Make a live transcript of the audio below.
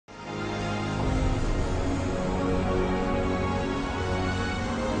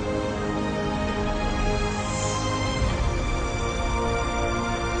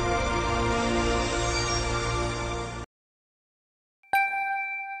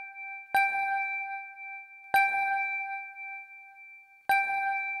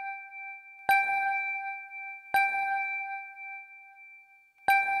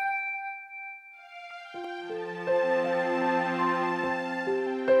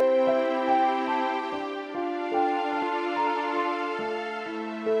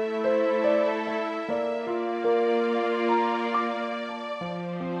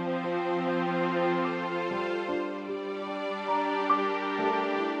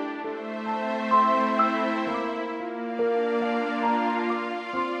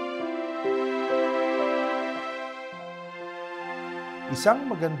Isang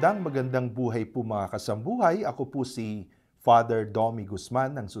magandang buhay po mga kasambuhay. Ako po si Father Domi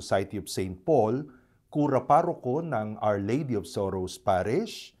Guzman ng Society of St. Paul, Kura Paroko ng Our Lady of Sorrows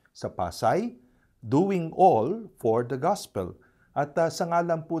Parish sa Pasay, doing all for the gospel. At sa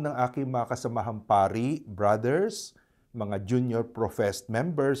ngalan po ng aking mga kasamahang pari, brothers, mga junior professed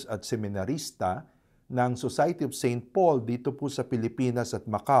members at seminarista ng Society of St. Paul dito po sa Pilipinas at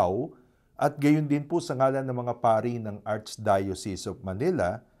Macau, at gayon din po sa ngalan ng mga pari ng Archdiocese of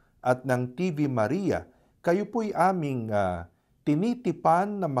Manila at ng TV Maria, kayo po'y aming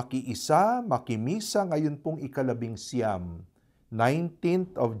tinitipan na makiisa, makimisa ngayon pong ika-11,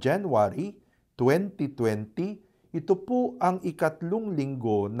 19th of January 2020. Ito po ang ikatlong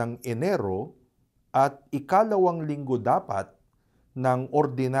linggo ng Enero at ikalawang linggo dapat ng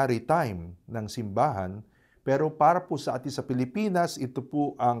ordinary time ng simbahan. Pero para po sa atin sa Pilipinas, ito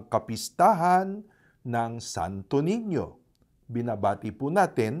po ang kapistahan ng Santo Niño. Binabati po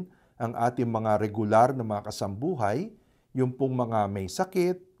natin ang ating mga regular na mga kasambuhay, yung pong mga may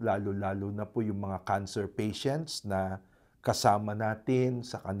sakit, lalo-lalo na po yung mga cancer patients na kasama natin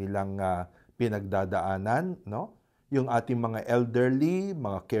sa kanilang pinagdadaanan, no? Yung ating mga elderly,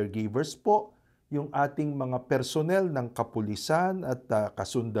 mga caregivers po, yung ating mga personnel ng kapulisan at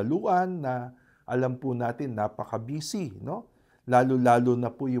kasundaluan na alam po natin napaka-busy, no? Lalo-lalo na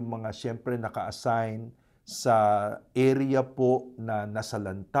po yung mga siyempre naka-assign sa area po na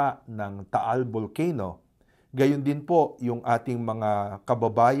nasalanta ng Taal Volcano. Gayon din po yung ating mga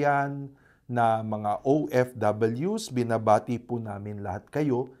kababayan na mga OFWs, binabati po namin lahat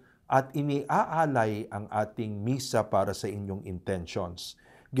kayo at iniaalay ang ating misa para sa inyong intentions.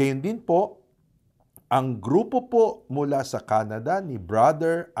 Gayon din po, ang grupo po mula sa Canada ni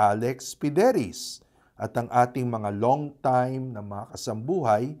Brother Alex Pideris at ang ating mga long time na mga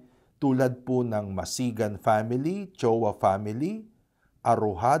kasambuhay tulad po ng Masigan family, Chowa family,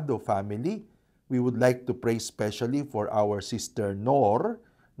 Arojado family. We would like to pray especially for our sister Nor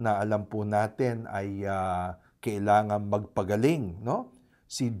na alam po natin ay kailangan magpagaling, no?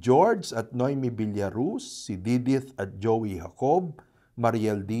 Si George at Noemi Villaruz, si Didith at Joey Jacob,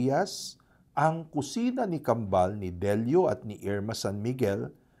 Mariel Diaz, ang kusina ni Kambal, ni Delio at ni Irma San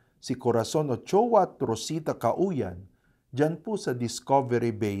Miguel, si Corazon Ochoa at Rosita Cauyan, dyan po sa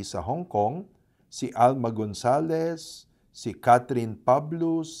Discovery Bay sa Hong Kong, si Alma Gonzales, si Catherine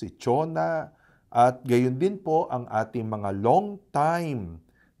Pablos, si Chona, at gayon din po ang ating mga long time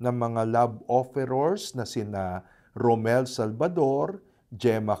na mga love offerers na sina Romel Salvador,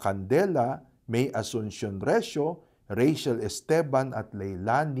 Gemma Candela, May Asuncion Recio, Rachel Esteban at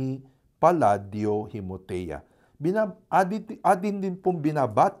Leilani Palladio Himotea. Adin din pong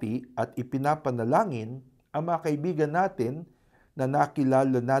binabati at ipinapanalangin ang mga kaibigan natin na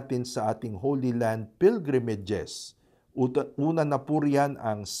nakilala natin sa ating Holy Land pilgrimages. Una na po riyan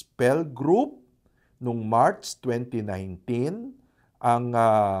ang Spell Group noong March 2019, ang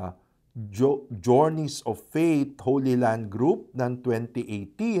Journeys of Faith Holy Land Group ng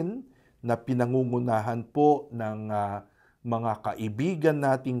 2018 na pinangungunahan po ng mga kaibigan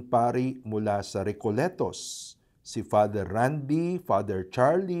nating pari mula sa Recoletos, si Father Randy, Father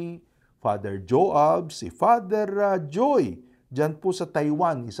Charlie, Father Joab, si Father Joy, dyan po sa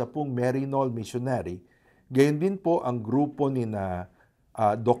Taiwan, isa pong Merinol missionary. Gayon din po ang grupo ni na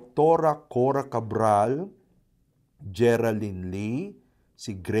Doktora Cora Cabral, Geraldine Lee,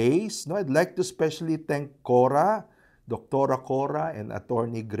 si Grace. No, I'd like to especially thank Cora, Doktora Cora and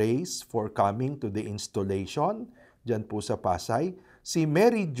Attorney Grace for coming to the installation dyan po sa Pasay. Si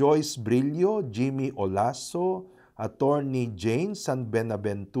Mary Joyce Brillo, Jimmy Olaso, Attorney Jane San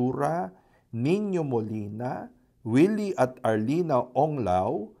Benaventura, Niño Molina, Willie at Arlina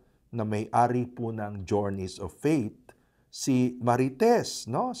Onglao, na may-ari po ng Journeys of Faith. Si Marites,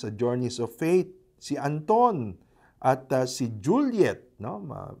 no, sa Journeys of Faith. Si Anton at si Juliet, no,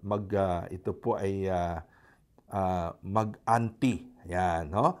 ito po ay mag-auntie. Yan,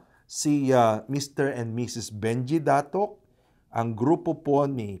 no? Si Mr. and Mrs. Benji Datok, ang grupo po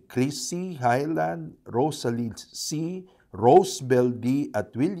ni Chrissy Highland, Rosalie C., Rosebel D.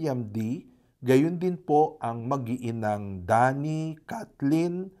 at William D. Gayon din po ang mag-iinang Danny,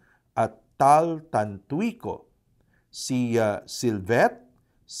 Kathleen at Tal Tantuico. Si Sylvette,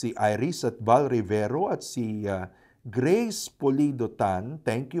 si Iris at Val Rivero at si Grace Polido Tan,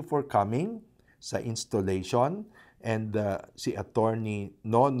 thank you for coming sa installation. And si Attorney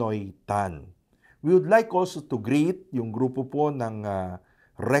Nonoy Tan. We would like also to greet yung grupo po ng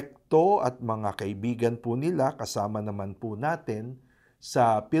Recto at mga kaibigan po nila, kasama naman po natin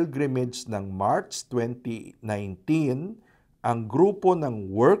sa pilgrimage ng March 2019, ang grupo ng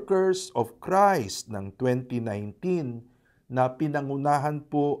Workers of Christ ng 2019 na pinangunahan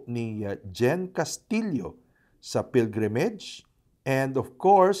po ni Jen Castillo sa pilgrimage. And of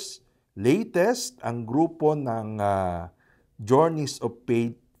course, latest, ang grupo ng Journeys of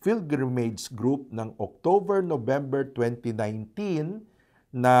Faith Pilgrimage Group ng October-November 2019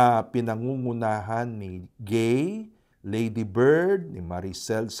 na pinangungunahan ni Gay, Lady Bird, ni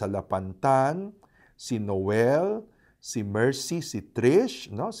Maricel Salapantan, si Noel, si Mercy, si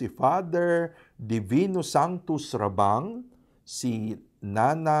Trish, no? Si Father Divino Sanctus Rabang, si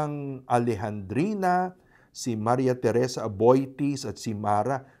Nanang Alejandrina, si Maria Teresa Aboitis at si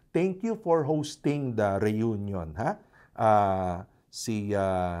Mara. Thank you for hosting the reunion, ha? Si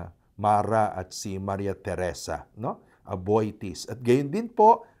Mara at si Maria Teresa, no? Aboitis. At gayon din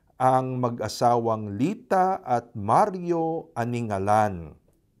po ang mag-asawang Lita at Mario Aningalan.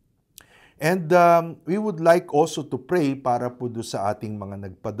 And we would like also to pray para po do sa ating mga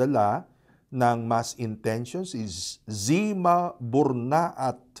nagpadala ng mass intentions is Zima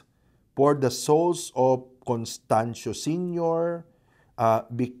Burnaat for the souls of Constancio Sr.,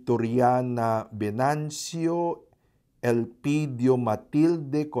 Victoriana Venancio, Elpidio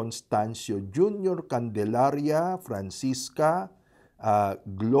Matilde Constancio Jr., Candelaria, Francisca,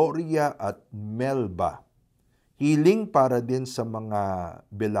 Gloria at Melba. Healing para din sa mga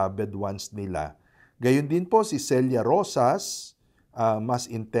beloved ones nila. Gayon din po si Celia Rosas, mass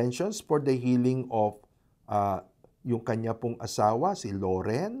intentions for the healing of yung kanya pong asawa, si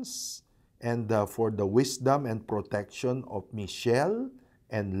Lawrence, and for the wisdom and protection of Michelle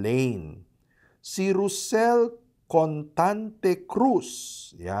and Lane. Si Rusel Contante Cruz,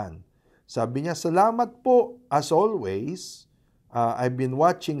 yan. Sabi niya, salamat po as always. I've been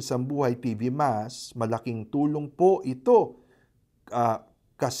watching Sambuhay TV Mass. Malaking tulong po ito.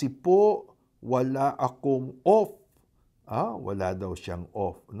 Kasi po wala akong off. Wala daw siyang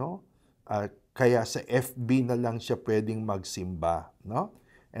off, no? Kaya sa FB na lang siya pwedeng magsimba, no?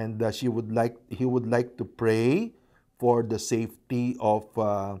 And he would like to pray for the safety of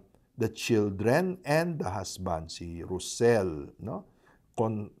the children and the husband, si Rosel, no?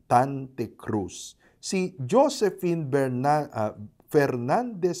 Contante Cruz. Si Josephine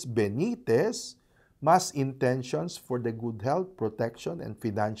Fernandez Benitez, mass intentions for the good health, protection, and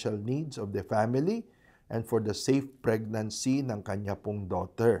financial needs of the family and for the safe pregnancy ng kanya pong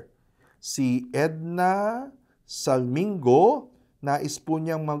daughter. Si Edna Salmingo, nais po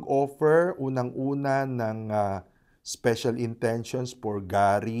niyang mag-offer unang-una ng special intentions for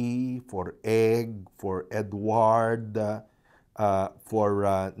Gary, for Egg, for Edward, for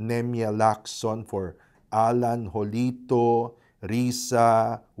Nemia Lacson, for Alan Holito,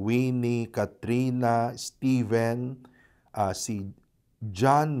 Risa, Winnie, Katrina, Steven, si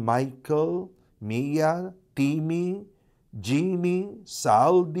John Michael, Mia, Timmy, Jimmy,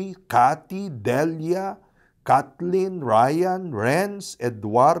 Saldi, Cathy, Delia, Kathleen, Ryan, Renz,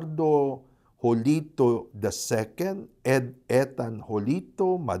 Eduardo Holito II, Ethan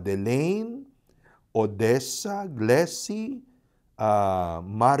Holito, Madeleine, Odessa, Glessy,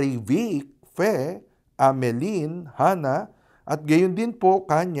 Marivic, Fe, Ameline, Hana, at gayon din po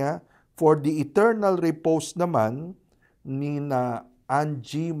kanya for the eternal repose naman ni na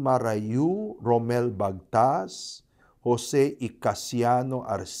Angie Marayu, Romel Bagtas, Jose Icasiano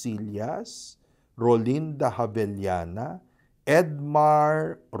Arcillas, Rolinda Havellana,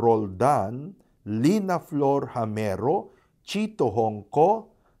 Edmar Roldan, Lina Flor Hamero, Chito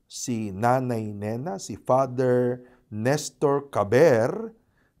Hongko, si Nanay Nena, si Father Nestor Caber,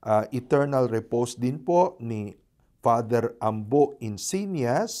 eternal repose din po ni Father Ambo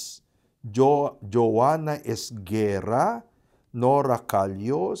Insinias, Joanna Esguera, Nora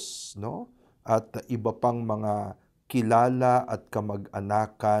Calios, no? At iba pang mga kilala at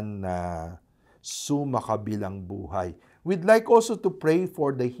kamag-anakan na sumakabilang buhay. We'd like also to pray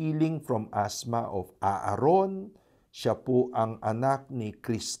for the healing from asthma of Aaron. Siya po ang anak ni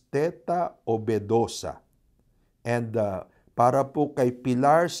Cristeta Obedosa. And para po kay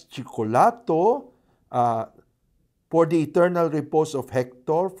Pilar Chicolato, for the eternal repose of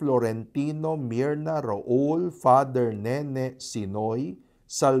Hector, Florentino, Mirna, Raul, Father Nene Sinoy,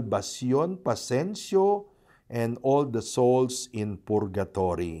 Salvacion Pasencio, and all the souls in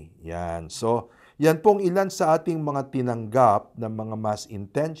purgatory. Yan. So, yan pong ilan sa ating mga tinanggap na mga mass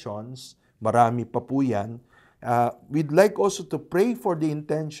intentions. Marami pa po yan. We'd like also to pray for the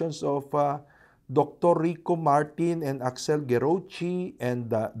intentions of Dr. Rico Martin and Axel Gerochi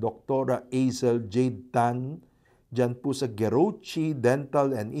and Dr. Hazel Jade Tan dyan po sa Gerochi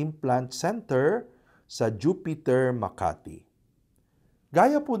Dental and Implant Center sa Jupiter, Makati.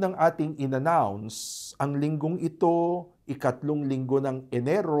 Gaya po ng ating in-announce, ang linggong ito, ikatlong linggo ng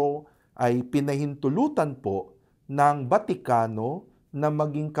Enero, ay pinahintulutan po ng Batikano na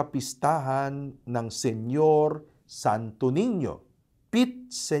maging kapistahan ng Senyor Santo Niño, Pit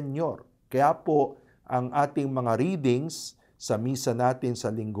Senyor. Kaya po ang ating mga readings sa misa natin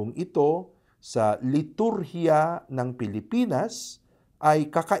sa linggong ito, sa liturhiya ng Pilipinas, ay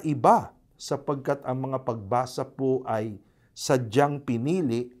kakaiba sapagkat ang mga pagbasa po ay sadyang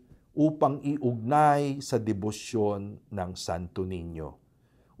pinili upang iugnay sa debosyon ng Santo Niño.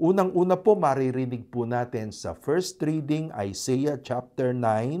 Unang-una po, maririnig po natin sa first reading, Isaiah chapter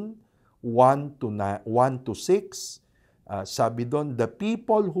 9, 1 to 6. Sabi doon, "The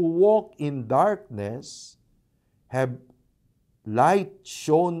people who walk in darkness have light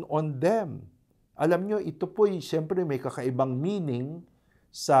shone on them." Alam nyo, ito po siyempre may kakaibang meaning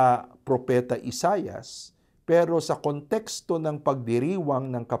sa propeta Isaias, pero sa konteksto ng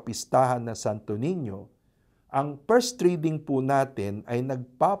pagdiriwang ng kapistahan ng Santo Niño, ang first reading po natin ay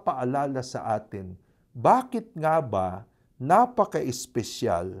nagpapaalala sa atin, bakit nga ba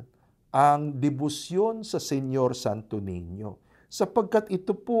napaka-espesyal ang debosyon sa Senyor Santo Niño? Sapagkat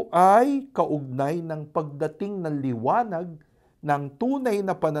ito po ay kaugnay ng pagdating ng liwanag ng tunay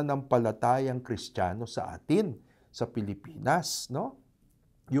na pananampalatayang Kristiyano sa atin, sa Pilipinas, no?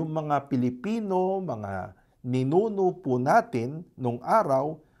 Yung mga Pilipino, mga ninuno po natin nung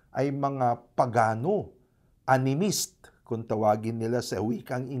araw ay mga pagano, animist, kung tawagin nila sa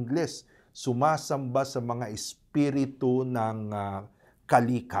wikang Ingles, sumasamba sa mga espiritu ng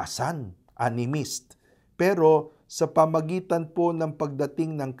kalikasan, animist. Pero sa pamagitan po ng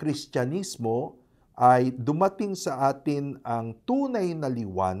pagdating ng Kristyanismo, ay dumating sa atin ang tunay na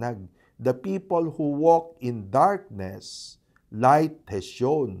liwanag. The people who walk in darkness, light has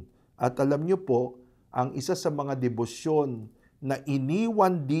shone. At alam niyo po, ang isa sa mga debosyon na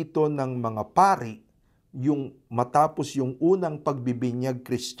iniwan dito ng mga pari, yung matapos yung unang pagbibinyag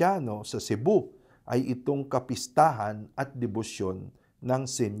Kristiyano sa Cebu, ay itong kapistahan at debosyon ng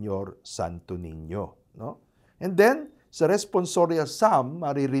Senyor Santo Niño. No? And then, sa responsorial psalm,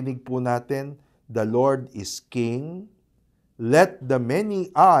 maririnig po natin, "The Lord is King, let the many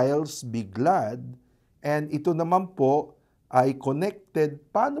isles be glad." And ito naman po ay connected,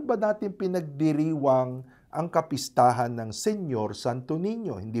 paano ba natin pinagdiriwang ang kapistahan ng Senyor Santo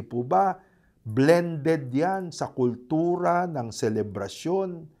Niño? Hindi po ba blended yan sa kultura ng selebrasyon?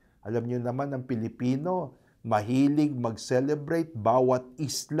 Alam niyo naman ang Pilipino, mahilig mag-celebrate, bawat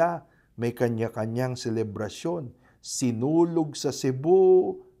isla may kanya-kanyang selebrasyon. Sinulog sa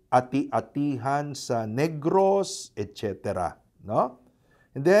Cebu, ati-atihan sa Negros, etc. No?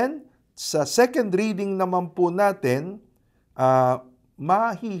 And then, sa second reading naman po natin,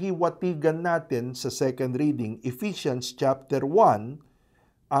 mahihiwatigan natin sa second reading, Ephesians chapter 1,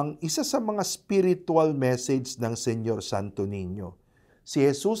 ang isa sa mga spiritual message ng Senyor Santo Niño. Si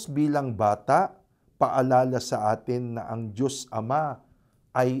Jesus bilang bata, paalala sa atin na ang Diyos Ama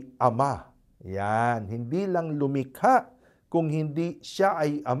ay Ama. Yan, hindi lang lumikha, kung hindi siya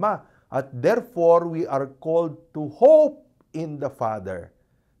ay Ama. At therefore, we are called to hope in the Father.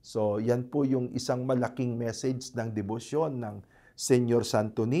 So, yan po yung isang malaking message ng debosyon ng Senyor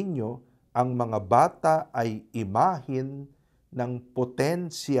Santo Niño. Ang mga bata ay imahin ng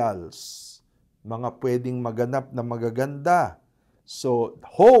potentials, mga pwedeng maganap na magaganda. So,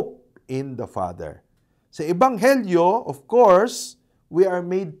 hope in the Father. Sa Ebanghelyo, of course, we are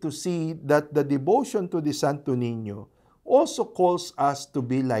made to see that the devotion to the Santo Niño also calls us to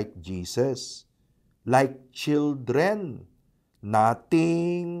be like Jesus, like children,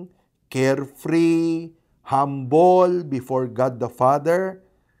 nothing, carefree, humble before God the Father,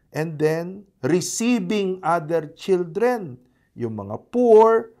 and then receiving other children, yung mga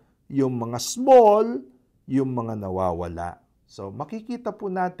poor, yung mga small, yung mga nawawala. So makikita po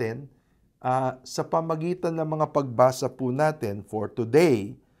natin sa pamagitan ng mga pagbasa po natin for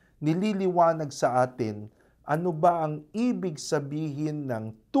today, nililiwanag sa atin ano ba ang ibig sabihin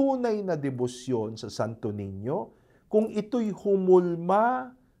ng tunay na debosyon sa Santo Niño kung ito'y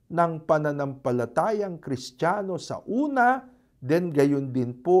humulma ng pananampalatayang Kristiyano sa una, then gayon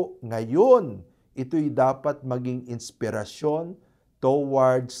din po ngayon, ito'y dapat maging inspirasyon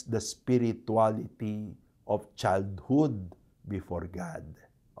towards the spirituality of childhood before God.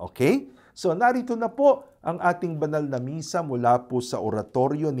 Okay? So narito na po ang ating banal na misa mula po sa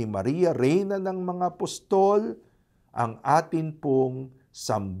oratoryo ni Maria, Reyna ng mga Apostol, ang atin pong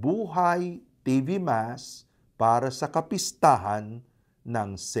Sambuhay TV Mass para sa kapistahan ng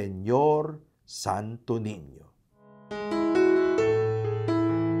Senyor Santo Niño.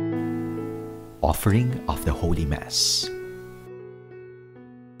 Offering of the Holy Mass.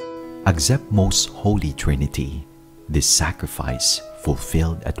 Accept, Most Holy Trinity, this sacrifice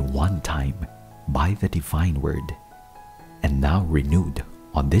fulfilled at one time by the Divine Word and now renewed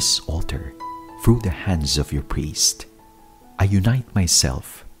on this altar through the hands of your priest, I unite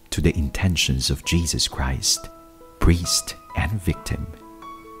myself to the intentions of Jesus Christ, priest and victim,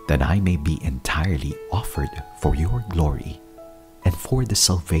 that I may be entirely offered for your glory and for the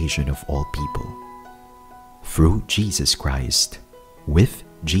salvation of all people. Through Jesus Christ, with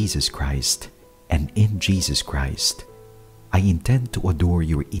Jesus Christ, and in Jesus Christ, I intend to adore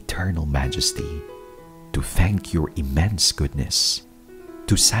your eternal majesty, to thank your immense goodness,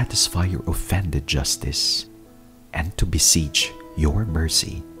 to satisfy your offended justice, and to beseech your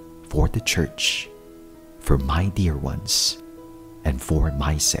mercy for the Church, for my dear ones, and for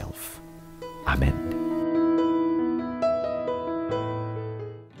myself. Amen.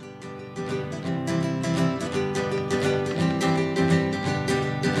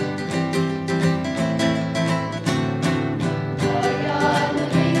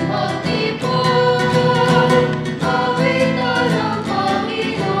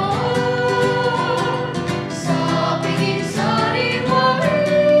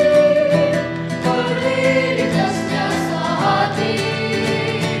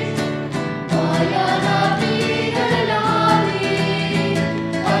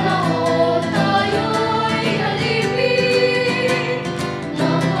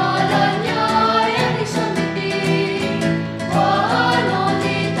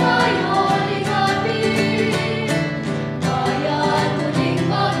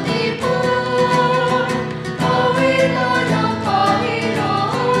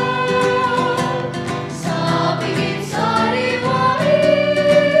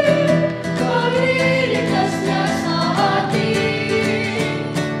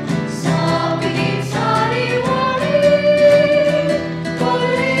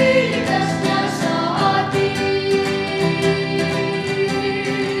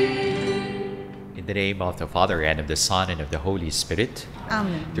 Of the Father, and of the Son, and of the Holy Spirit.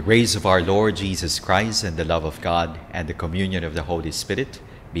 Amen. The grace of our Lord Jesus Christ, and the love of God, and the communion of the Holy Spirit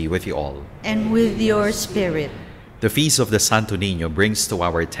be with you all. And with your spirit. The feast of the Santo Niño brings to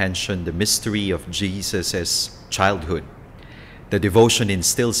our attention the mystery of Jesus' childhood. The devotion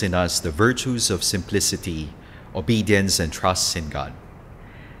instills in us the virtues of simplicity, obedience, and trust in God.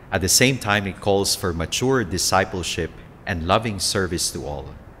 At the same time, it calls for mature discipleship and loving service to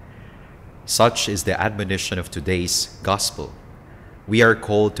all. Such is the admonition of today's gospel. We are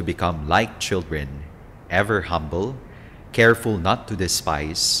called to become like children, ever humble, careful not to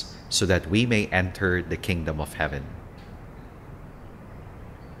despise, so that we may enter the kingdom of heaven.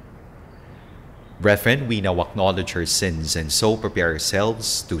 Brethren, we now acknowledge our sins and so prepare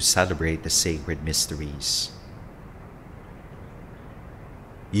ourselves to celebrate the sacred mysteries.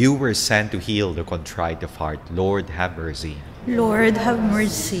 You were sent to heal the contrite of heart. Lord, have mercy. Lord, have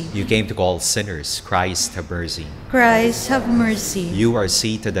mercy. You came to call sinners. Christ, have mercy. Christ, have mercy. You are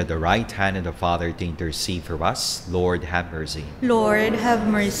seated at the right hand of the Father to intercede for us. Lord, have mercy. Lord, have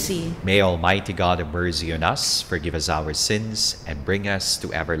mercy. May Almighty God have mercy on us, forgive us our sins, and bring us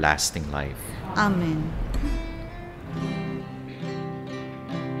to everlasting life. Amen.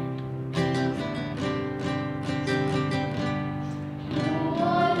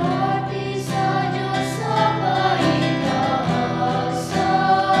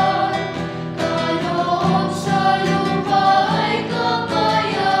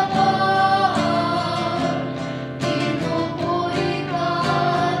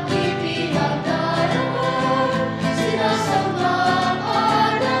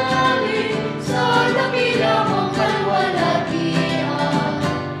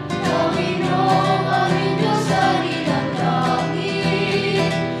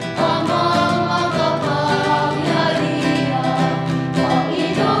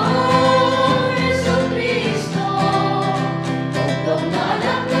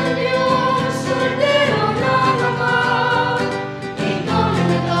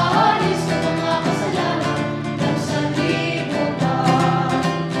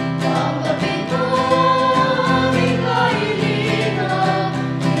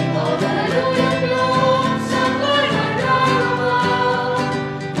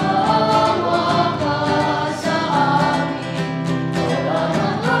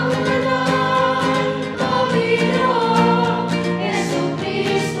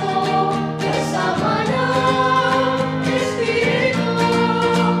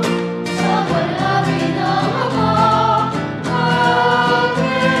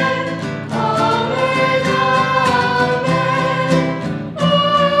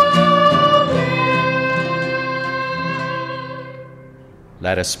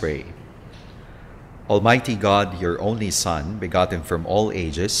 Let us pray. Almighty God, your only Son, begotten from all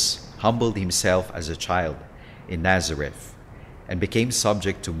ages, humbled himself as a child, in Nazareth and became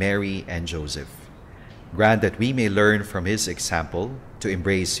subject to Mary and Joseph. Grant that we may learn from his example to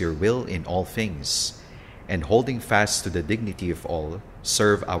embrace your will in all things, and holding fast to the dignity of all,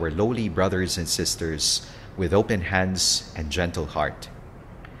 serve our lowly brothers and sisters with open hands and gentle heart.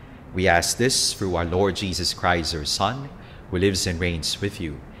 We ask this through our Lord Jesus Christ, your Son, who lives and reigns with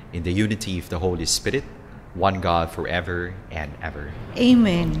you in the unity of the Holy Spirit, one God forever and ever.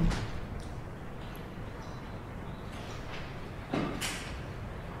 Amen.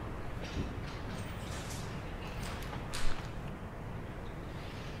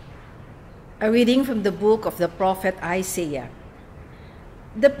 A reading from the book of the prophet Isaiah.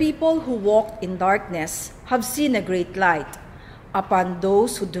 The people who walked in darkness have seen a great light. Upon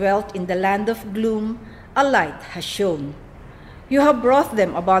those who dwelt in the land of gloom, a light has shone. You have brought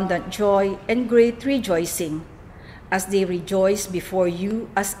them abundant joy and great rejoicing, as they rejoice before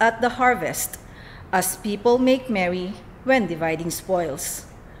you as at the harvest, as people make merry when dividing spoils.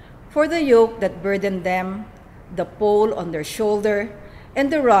 For the yoke that burdened them, the pole on their shoulder, and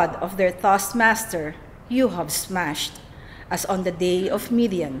the rod of their taskmaster you have smashed, as on the day of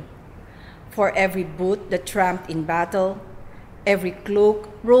Midian. For every boot that tramped in battle, every cloak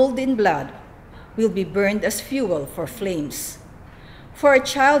rolled in blood, will be burned as fuel for flames. For a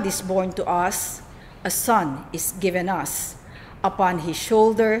child is born to us, a son is given us. Upon his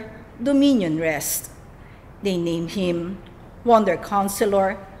shoulder dominion rests. They name him Wonder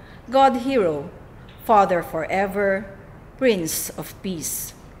Counselor, God Hero, Father forever, Prince of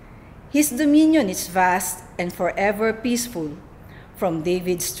Peace. His dominion is vast and forever peaceful, from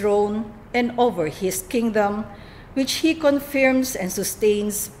David's throne and over his kingdom, which he confirms and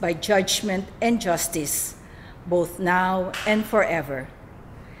sustains by judgment and justice, both now and forever.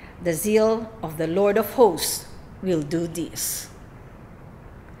 The zeal of the Lord of hosts will do this.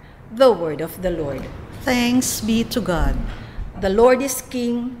 The word of the Lord. Thanks be to God. The Lord is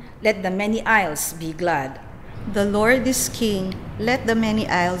King, let the many isles be glad. The Lord is King, let the many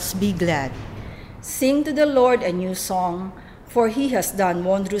isles be glad. Sing to the Lord a new song, for he has done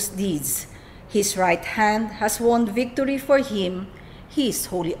wondrous deeds. His right hand has won victory for him, his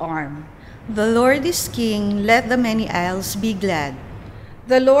holy arm. The Lord is King, let the many isles be glad.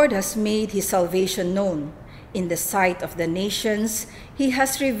 The Lord has made his salvation known. In the sight of the nations, he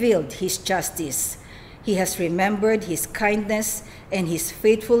has revealed his justice. He has remembered his kindness and his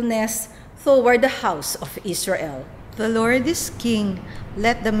faithfulness toward the house of Israel. The Lord is King,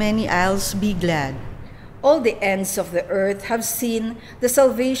 let the many isles be glad. All the ends of the earth have seen the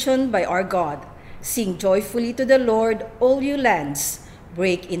salvation by our God. Sing joyfully to the Lord, all you lands.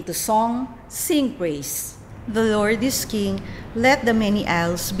 Break into song, sing praise. The Lord is King, let the many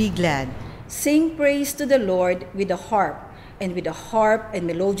isles be glad. Sing praise to the Lord with a harp, and with a harp and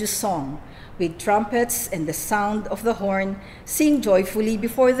melodious song. With trumpets and the sound of the horn, sing joyfully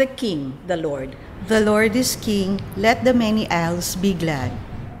before the King, the Lord. The Lord is King, let the many isles be glad.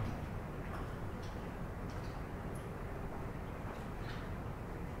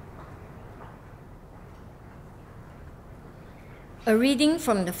 A reading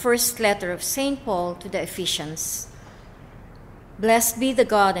from the first letter of St. Paul to the Ephesians. Blessed be the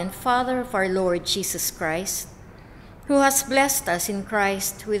God and Father of our Lord Jesus Christ, who has blessed us in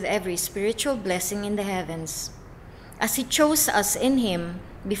Christ with every spiritual blessing in the heavens, as he chose us in him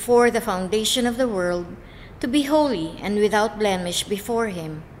before the foundation of the world to be holy and without blemish before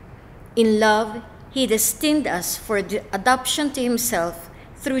him. In love, he destined us for the adoption to himself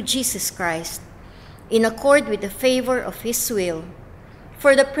through Jesus Christ, in accord with the favor of his will,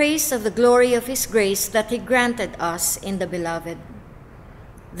 for the praise of the glory of his grace that he granted us in the Beloved.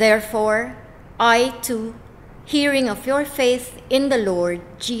 Therefore, I too, hearing of your faith in the Lord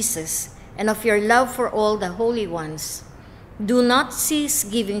Jesus and of your love for all the holy ones, do not cease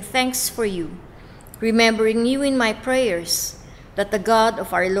giving thanks for you, remembering you in my prayers, that the God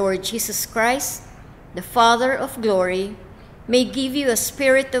of our Lord Jesus Christ, the Father of glory, may give you a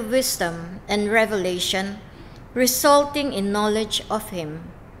spirit of wisdom and revelation, resulting in knowledge of him.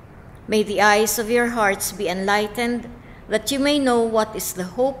 May the eyes of your hearts be enlightened, that you may know what is the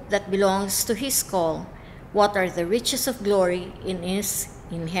hope that belongs to his call, what are the riches of glory in his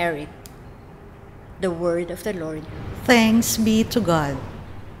inherit. The word of the Lord. Thanks be to God.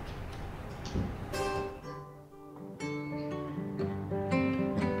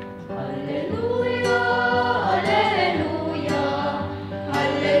 Hallelujah,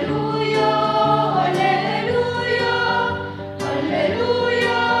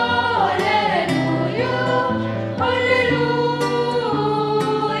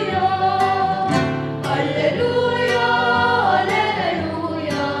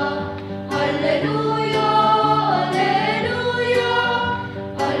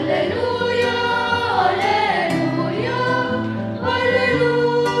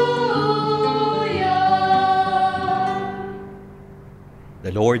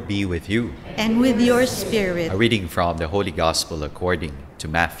 Lord be with you. And with your spirit. A reading from the Holy Gospel according to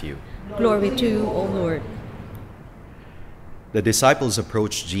Matthew. Glory to you, O Lord. The disciples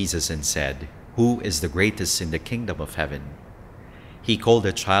approached Jesus and said, "Who is the greatest in the kingdom of heaven?" He called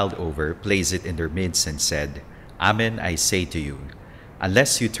a child over, placed it in their midst, and said, "Amen, I say to you,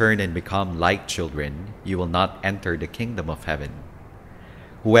 unless you turn and become like children, you will not enter the kingdom of heaven.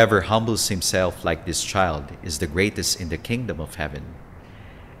 Whoever humbles himself like this child is the greatest in the kingdom of heaven.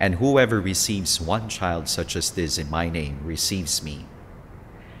 And whoever receives one child such as this in my name receives me.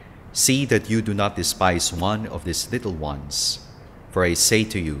 See that you do not despise one of these little ones, for I say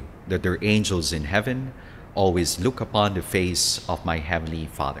to you that their angels in heaven always look upon the face of my heavenly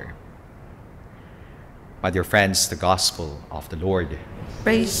Father." My dear friends, the Gospel of the Lord.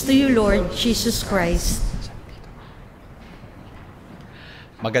 Praise to you, Lord Jesus Christ.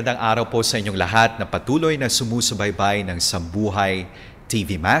 Magandang araw po sa inyong lahat na patuloy na sumusubaybay ng Sambuhay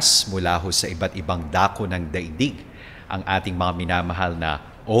TV Mass mula ho sa iba't ibang dako ng daigdig. Ang ating mga minamahal na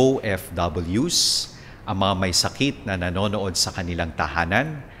OFWs, ang mga may sakit na nanonood sa kanilang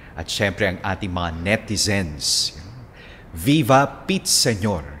tahanan, at syempre ang ating mga netizens. Viva Pete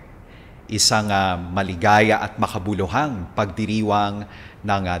Señor! Isang maligaya at makabuluhang pagdiriwang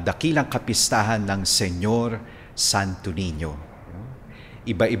ng dakilang kapistahan ng Señor Santo Niño.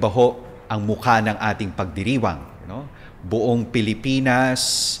 Iba-iba ho ang mukha ng ating pagdiriwang. Buong Pilipinas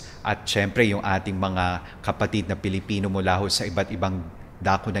at syempre yung ating mga kapatid na Pilipino mula ho sa iba't ibang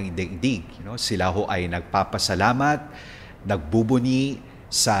dako ng daigdig. Sila ho ay nagpapasalamat, nagbubuni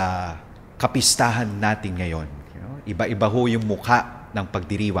sa kapistahan natin ngayon. Iba-iba ho yung mukha ng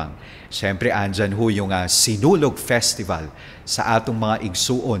pagdiriwang. Syempre andyan ho yung Sinulog Festival sa atong mga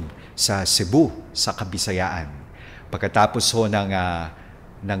igsuon sa Cebu, sa Kabisayaan. Pagkatapos ho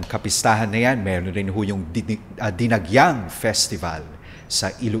ng kapistahan na yan, meron rin ho yung Dinagyang Festival sa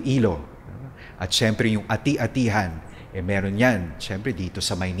Iloilo. At syempre yung Ati-Atihan, meron yan. Syempre dito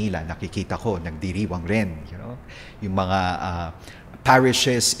sa Maynila, nakikita ko, nagdiriwang rin. Yung mga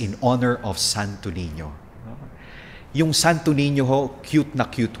parishes in honor of Santo Niño. Yung Santo Niño ho, cute na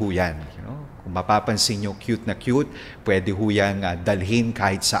cute ho yan. Kung mapapansin nyo, cute na cute, pwede ho yan dalhin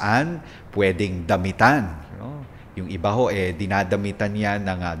kahit saan, pwedeng damitan. Yung iba ho, dinadamitan yan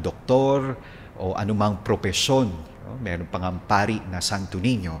ng doktor o anumang propesyon. Meron pang pari na Santo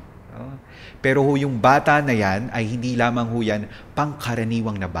Niño. Pero ho, yung bata na yan ay hindi lamang ho yan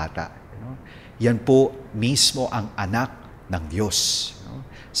pangkaraniwang na bata. Yan po mismo ang anak ng Diyos.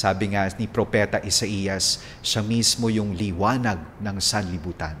 Sabi nga ni Propeta Isaías, siya mismo yung liwanag ng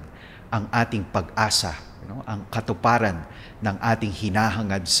sanlibutan, ang ating pag-asa, ang katuparan ng ating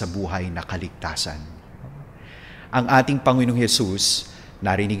hinahangad sa buhay na kaligtasan. Ang ating Panginoong Hesus,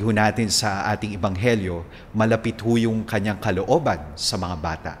 narinig ho natin sa ating Ebanghelyo, malapit ho yung kanyang kalooban sa mga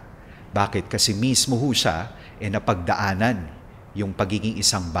bata. Bakit? Kasi mismo ho siya napagdaanan yung pagiging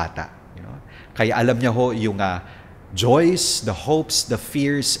isang bata. Kaya alam niya ho yung joys, the hopes, the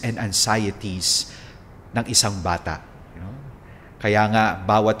fears, and anxieties ng isang bata. Kaya nga,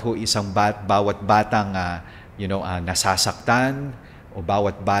 bawat batang nasasaktan o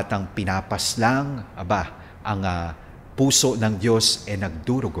bawat batang pinapaslang, ang puso ng Diyos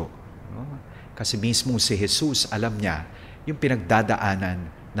nagdurugo. Kasi mismo si Jesus, alam niya yung pinagdadaanan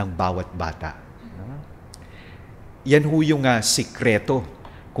ng bawat bata. Yan ho yung sikreto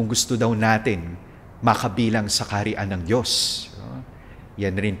kung gusto daw natin makabilang sa kaharian ng Diyos.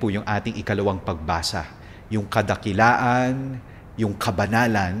 Yan rin po yung ating ikalawang pagbasa. Yung kadakilaan, yung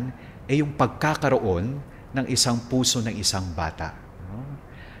kabanalan, yung pagkakaroon ng isang puso ng isang bata.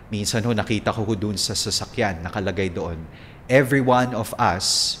 Minsan ho, nakita ko doon sa sasakyan, nakalagay doon, every one of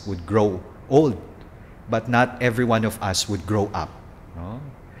us would grow old, but not every one of us would grow up.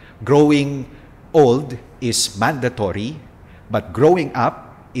 Growing old is mandatory, but growing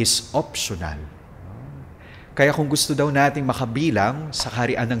up is optional. Kaya kung gusto daw nating makabilang sa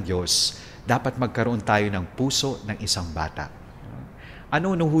kaharian ng Diyos, dapat magkaroon tayo ng puso ng isang bata.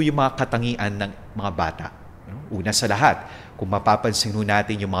 Ano ho yung mga katangian ng mga bata? Una sa lahat, kung mapapansin ho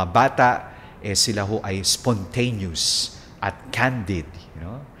natin yung mga bata, sila ho ay spontaneous at candid.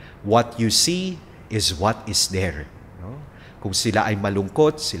 What you see is what is there. Kung sila ay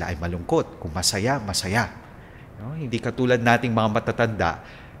malungkot, sila ay malungkot. Kung masaya, masaya. Hindi katulad nating mga matatanda,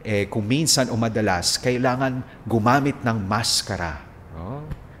 kung minsan o madalas, kailangan gumamit ng maskara.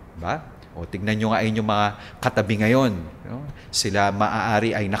 Diba? O tignan nyo nga inyong mga katabi ngayon. Sila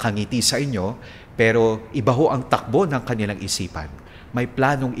maaari ay nakangiti sa inyo, pero iba ho ang takbo ng kanilang isipan. May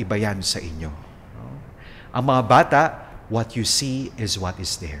planong iba yan sa inyo. Ang mga bata, what you see is what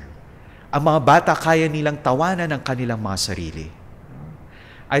is there. Ang mga bata, kaya nilang tawanan ng kanilang mga sarili.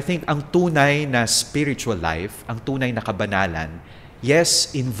 I think ang tunay na spiritual life, ang tunay na kabanalan,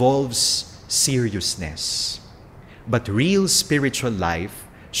 yes, involves seriousness. But real spiritual life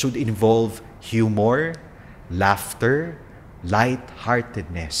should involve humor, laughter,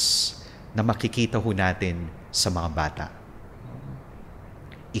 light-heartedness na makikita ho natin sa mga bata.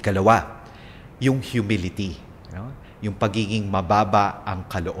 Ikalawa, yung humility, yung pagiging mababa ang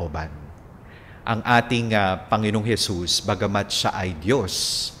kalooban. Ang ating Panginoong Jesus, bagamat siya ay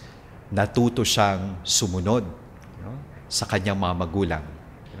Diyos, natuto siyang sumunod sa kanyang mga magulang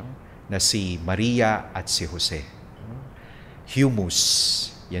na si Maria at si Jose. Humus,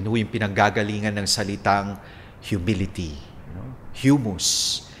 yan ho yung pinanggagalingan ng salitang humility.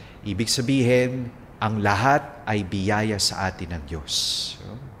 Humus, ibig sabihin, ang lahat ay biyaya sa atin ng Diyos.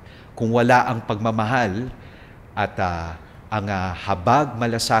 Kung wala ang pagmamahal at ang habag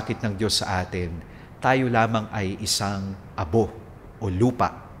malasakit ng Diyos sa atin, tayo lamang ay isang abo o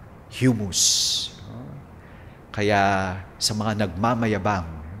lupa, humus. Kaya sa mga nagmamayabang,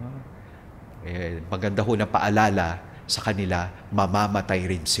 maganda ho na paalala sa kanila, mamamatay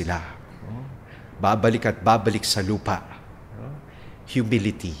rin sila. Babalik at babalik sa lupa.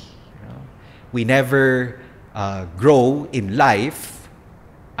 Humility. We never grow in life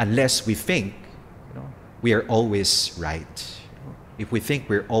unless we think we are always right. If we think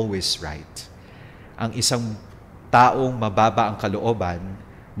we're always right. Ang isang taong mababa ang kalooban,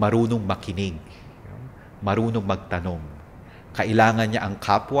 marunong makinig, marunong magtanong. Kailangan niya ang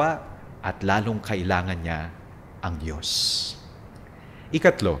kapwa at lalong kailangan niya ang Diyos.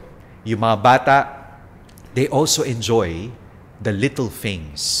 Ikatlo, yung mga bata, they also enjoy the little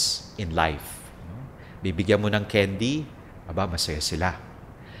things in life. Bibigyan mo ng candy, masaya sila.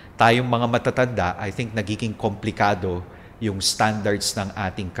 Tayong mga matatanda, I think nagiging komplikado yung standards ng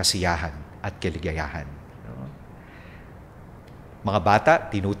ating kasiyahan at kaligayahan. Mga bata,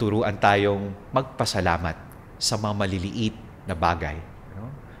 tinuturuan tayong magpasalamat sa mga maliliit na bagay.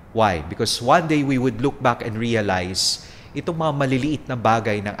 Why? Because one day we would look back and realize itong mga maliliit na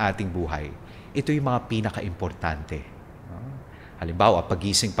bagay ng ating buhay, ito yung mga pinaka-importante. Halimbawa,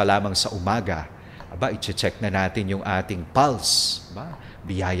 pagising pa lamang sa umaga, i-check na natin yung ating pulse.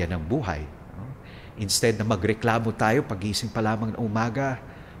 Biyaya ng buhay. Instead na magreklamo tayo, pagising pa lamang ng umaga,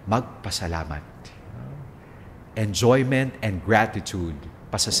 magpasalamat. Enjoyment and gratitude,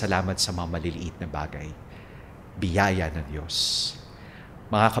 pasasalamat sa mga maliliit na bagay. Biyaya ng Diyos.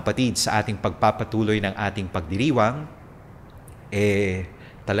 Mga kapatid, sa ating pagpapatuloy ng ating pagdiriwang,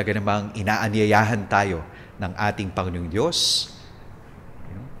 talaga namang inaanyayahan tayo ng ating Panginoong Diyos.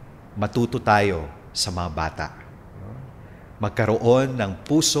 Matuto tayo sa mga bata. Magkaroon ng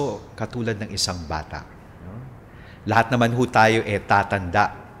puso katulad ng isang bata. Lahat naman ho tayo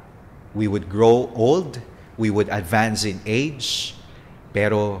tatanda. We would grow old, we would advance in age,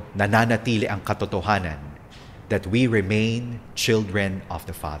 pero nananatili ang katotohanan that we remain children of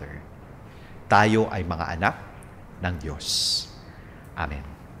the Father. Tayo ay mga anak ng Diyos. Amen.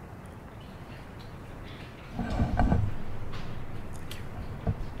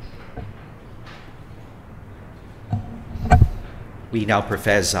 We now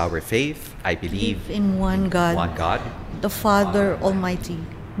profess our faith. I believe in one God, the Father Almighty,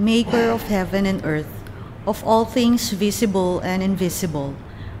 maker of heaven and earth, of all things visible and invisible.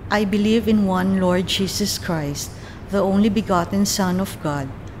 I believe in one Lord Jesus Christ, the only begotten Son of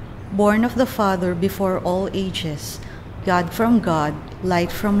God, born of the Father before all ages, God from God,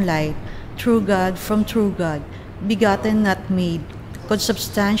 light from light, true God from true God, begotten not made,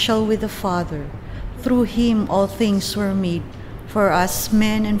 consubstantial with the Father. Through him all things were made. For us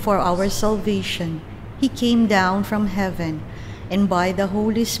men and for our salvation, he came down from heaven, and by the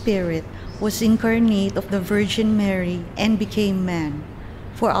Holy Spirit was incarnate of the Virgin Mary and became man.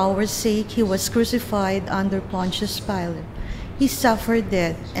 For our sake he was crucified under Pontius Pilate. He suffered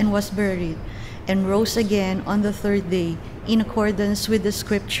death and was buried, and rose again on the third day in accordance with the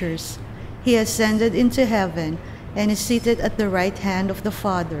Scriptures. He ascended into heaven and is seated at the right hand of the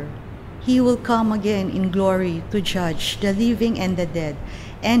Father. He will come again in glory to judge the living and the dead,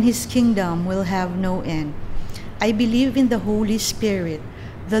 and his kingdom will have no end. I believe in the Holy Spirit,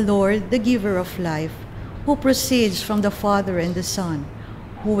 the Lord, the giver of life, who proceeds from the Father and the Son,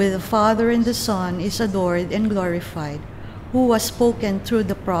 who with the Father and the Son is adored and glorified, who was spoken through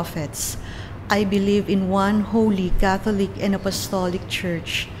the prophets. I believe in one holy, Catholic, and Apostolic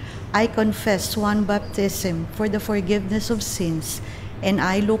Church. I confess one baptism for the forgiveness of sins, and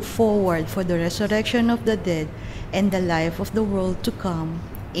I look forward for the resurrection of the dead and the life of the world to come.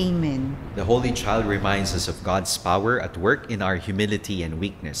 Amen. The Holy Child reminds us of God's power at work in our humility and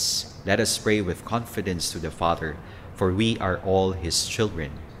weakness. Let us pray with confidence to the Father for we are all his children,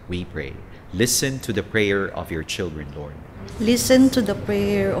 we pray. Listen to the prayer of your children, Lord. Listen to the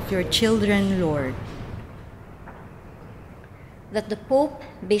prayer of your children, Lord. That the Pope,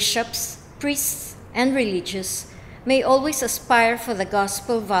 bishops, priests, and religious may always aspire for the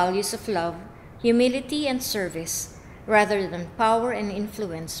gospel values of love, humility, and service, rather than power and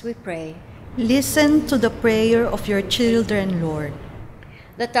influence, we pray. Listen to the prayer of your children, Lord.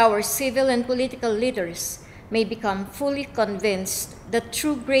 That our civil and political leaders may become fully convinced that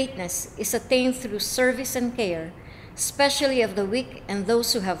true greatness is attained through service and care, especially of the weak and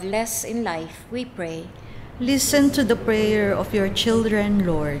those who have less in life, we pray. Listen to the prayer of your children,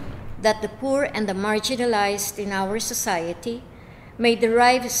 Lord. That the poor and the marginalized in our society may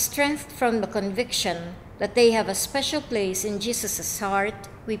derive strength from the conviction that they have a special place in Jesus' heart,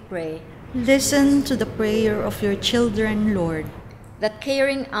 we pray. Listen to the prayer of your children, Lord. That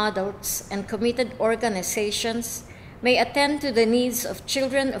caring adults and committed organizations may attend to the needs of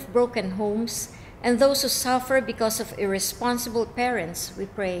children of broken homes and those who suffer because of irresponsible parents, we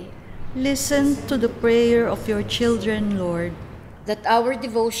pray. Listen to the prayer of your children, Lord. That our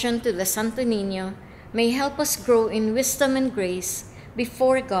devotion to the Santo Niño may help us grow in wisdom and grace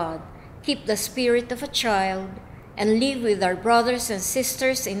before God, keep the spirit of a child, and live with our brothers and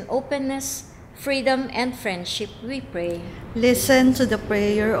sisters in openness, freedom, and friendship, we pray. Listen to the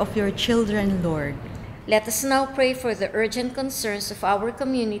prayer of your children, Lord. Let us now pray for the urgent concerns of our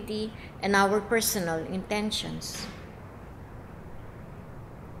community and our personal intentions.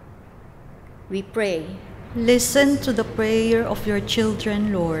 We pray. Listen to the prayer of your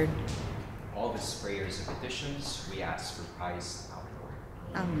children, Lord. All these prayers and petitions we ask for Christ our Lord.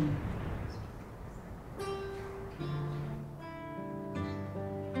 Amen.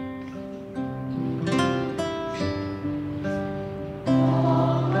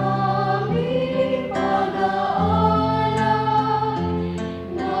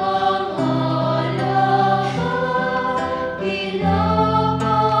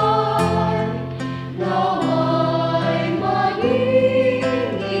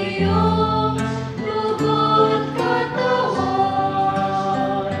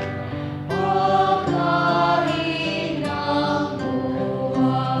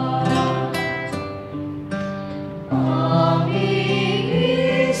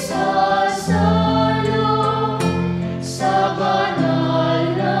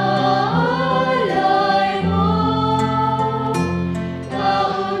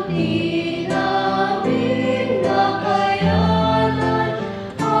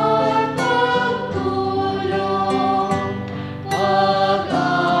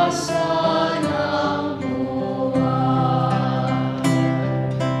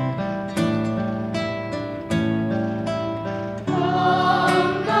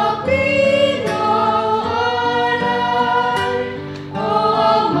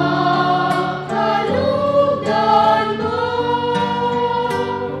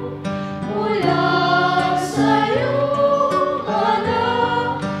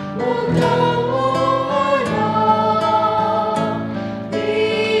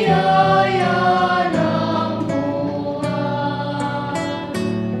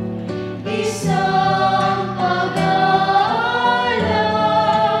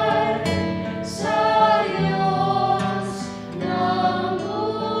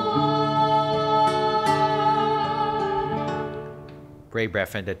 Pray,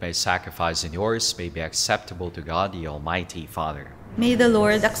 brethren, that my sacrifice and yours may be acceptable to God, the Almighty Father. May the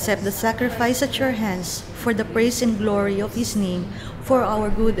Lord accept the sacrifice at your hands for the praise and glory of his name, for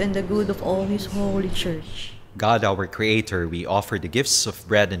our good and the good of all his holy church. God, our Creator, we offer the gifts of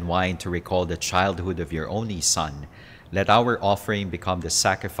bread and wine to recall the childhood of your only Son. Let our offering become the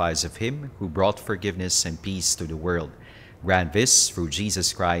sacrifice of him who brought forgiveness and peace to the world. Grant this through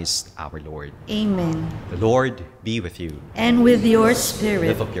Jesus Christ our Lord. Amen. The Lord be with you. And with your spirit.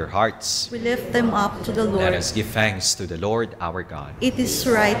 Lift up your hearts. We lift them up to the Lord. Let us give thanks to the Lord our God. It is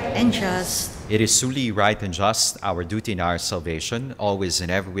right and just. It is truly right and just, our duty and our salvation, always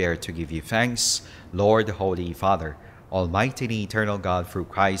and everywhere to give you thanks, Lord, Holy Father, Almighty and eternal God, through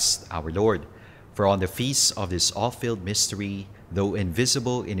Christ our Lord. For on the feast of this awe-filled mystery, though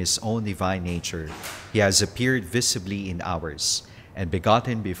invisible in his own divine nature, he has appeared visibly in ours, and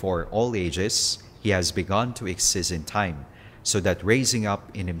begotten before all ages, he has begun to exist in time, so that raising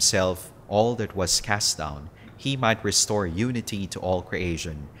up in himself all that was cast down, he might restore unity to all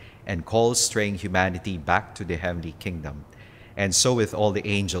creation, and call straying humanity back to the heavenly kingdom. And so with all the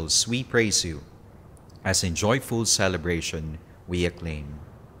angels we praise you, as in joyful celebration we acclaim.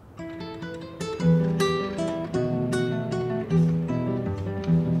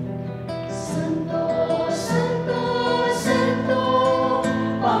 Santo, Santo,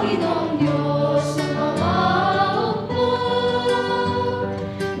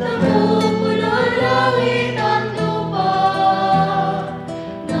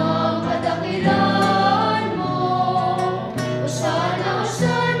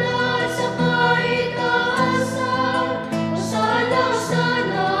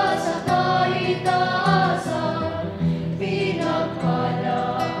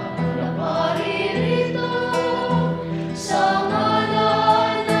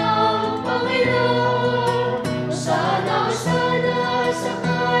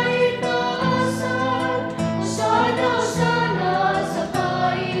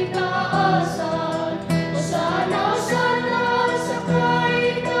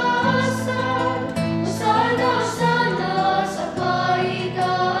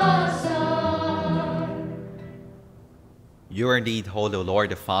 You are indeed holy, O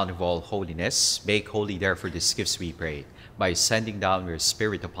Lord, the fount of all holiness. Make holy, therefore, these gifts, we pray, by sending down your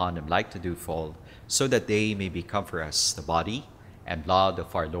Spirit upon them like the dewfall, so that they may become for us the body and blood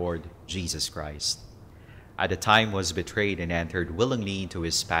of our Lord Jesus Christ. At the time was betrayed and entered willingly into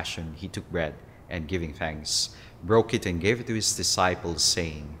his passion, he took bread, and giving thanks, broke it and gave it to his disciples,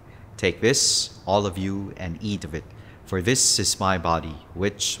 saying, Take this, all of you, and eat of it, for this is my body,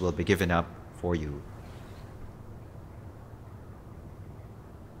 which will be given up for you.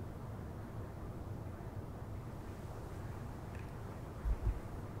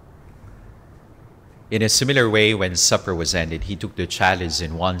 In a similar way, when supper was ended, he took the chalice,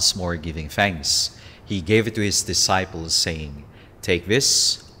 and once more giving thanks, he gave it to his disciples, saying, Take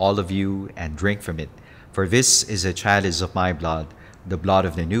this, all of you, and drink from it, for this is a chalice of my blood, the blood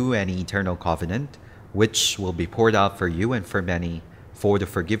of the new and eternal covenant, which will be poured out for you and for many for the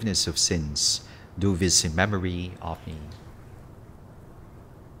forgiveness of sins. Do this in memory of me.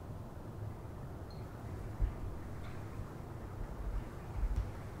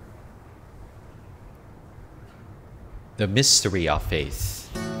 The mystery of faith.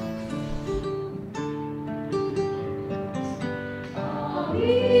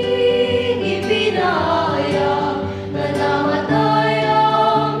 Aming ipinahayag na namatay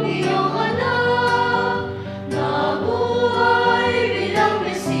ang iyong anak, nabuhay bilang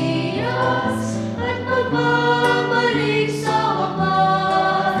Mesiyas at magbabalik sa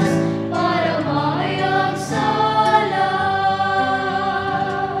wakas para mahayag sa lahat.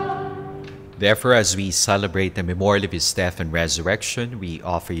 Therefore, as we celebrate the memorial of his death and resurrection, we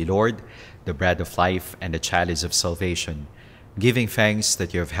offer you, Lord, the bread of life and the chalice of salvation, giving thanks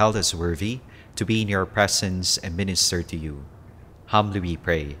that you have held us worthy to be in your presence and minister to you. Humbly we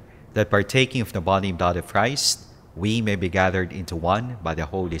pray that, partaking of the body and blood of Christ, we may be gathered into one by the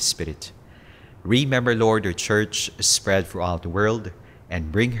Holy Spirit. Remember, Lord, your church spread throughout the world,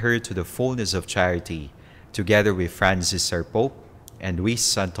 and bring her to the fullness of charity, together with Francis our Pope, and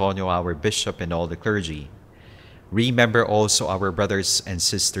Luis Antonio our Bishop, and all the clergy. Remember also our brothers and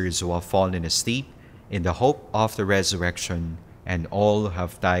sisters who have fallen asleep in the hope of the resurrection, and all who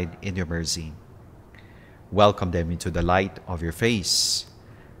have died in your mercy. Welcome them into the light of your face.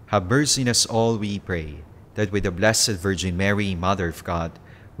 Have mercy on us all, we pray, that with the Blessed Virgin Mary, Mother of God,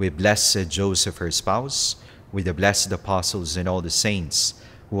 with Blessed Joseph, her spouse, with the blessed apostles and all the saints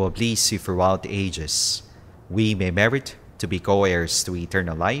who will please you throughout the ages, we may merit to be co-heirs to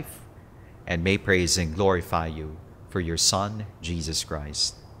eternal life, and may praise and glorify you for your Son, Jesus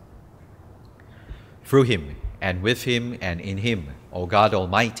Christ. Through him, and with him, and in him, O God,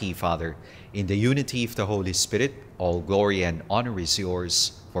 Almighty Father, in the unity of the Holy Spirit, all glory and honor is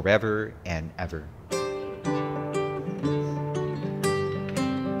yours forever and ever.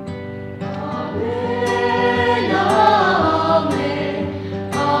 Amen, amen,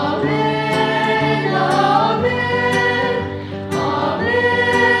 amen, amen,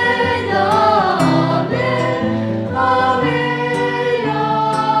 amen, amen, amen.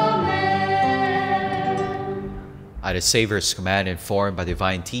 At the Savior's command, informed by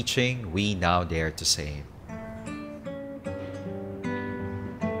divine teaching, we now dare to say,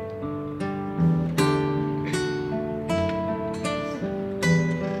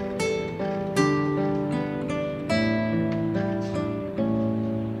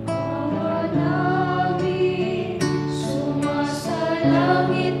 Ama namin,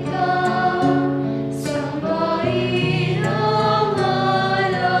 sumasalangit ka, sambahin ang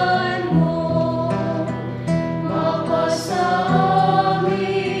ngalan mo. Mapasa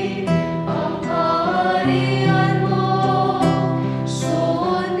amin ang kaharian mo,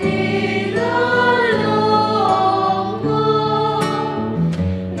 sundin ang loob mo.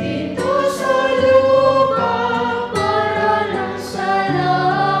 Dito sa lupa para lang sa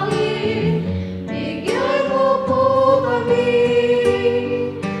langit, bigyan mo po kami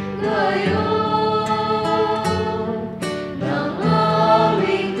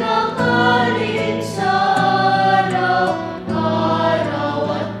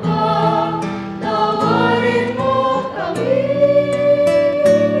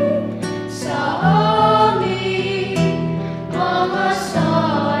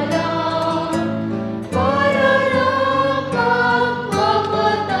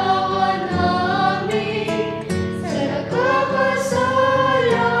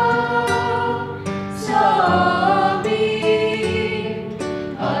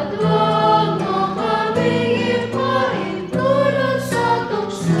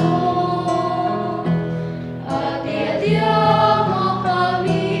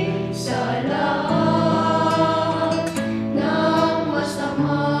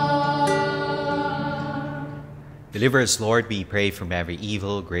Deliver us, Lord, we pray, from every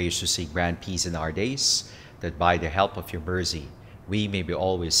evil. Graciously grant peace in our days, that by the help of your mercy we may be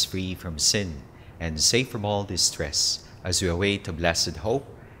always free from sin and safe from all distress, as we await the blessed hope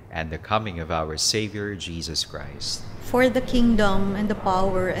and the coming of our Savior, Jesus Christ. For the kingdom and the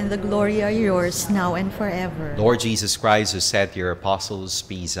power and the glory are yours, now and forever. Lord Jesus Christ, who said to your apostles,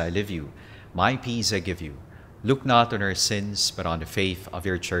 "Peace I leave you, my peace I give you," look not on our sins, but on the faith of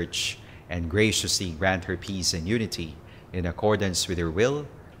your church, and graciously grant her peace and unity, in accordance with your will,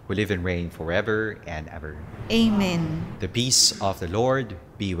 who live and reign forever and ever. Amen. The peace of the Lord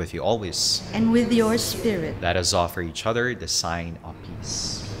be with you always. And with your spirit. Let us offer each other the sign of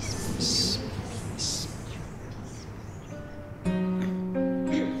peace. Peace.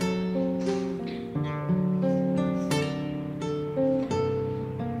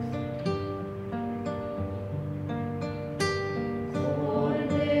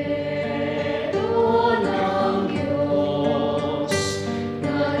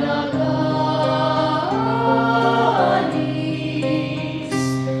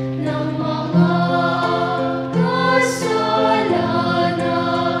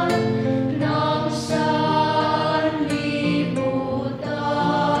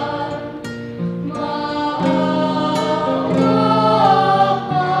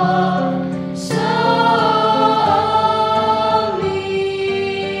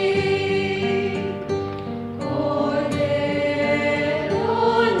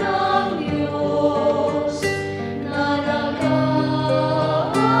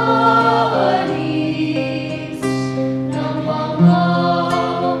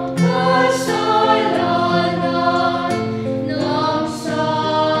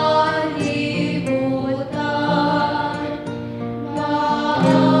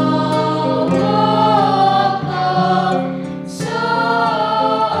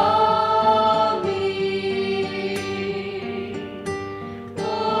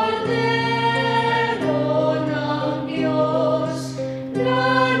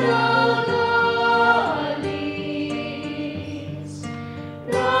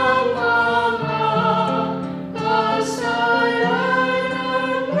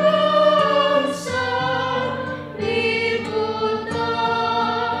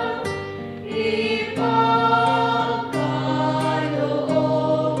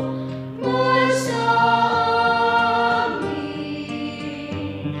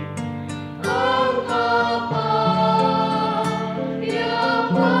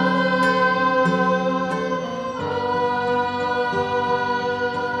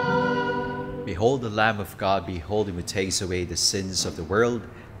 Behold the Lamb of God, behold him who takes away the sins of the world.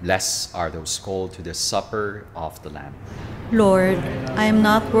 Blessed are those called to the supper of the Lamb. Lord, I am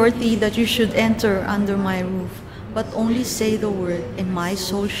not worthy that you should enter under my roof, but only say the word, and my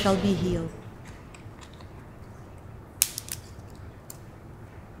soul shall be healed.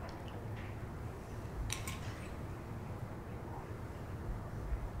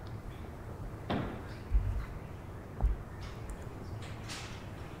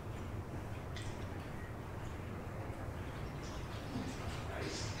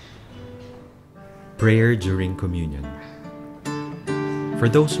 Prayer during communion. For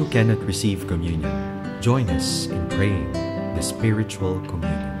those who cannot receive communion, join us in praying the spiritual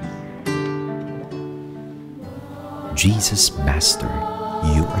communion. Jesus, Master,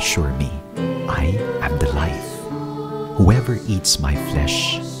 you assure me, I am the life. Whoever eats my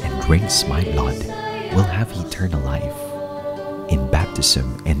flesh and drinks my blood will have eternal life. In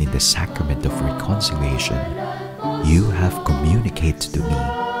baptism and in the sacrament of reconciliation, you have communicated to me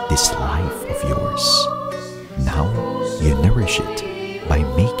this life of yours. Now you nourish it by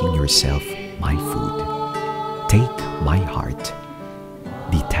making yourself my food. Take my heart,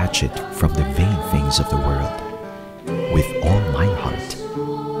 detach it from the vain things of the world. With all my heart,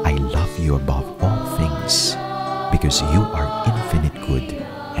 I love you above all things, because you are infinite good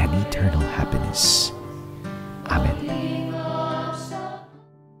and eternal happiness. Amen.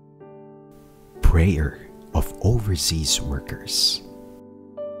 Prayer of Overseas Workers.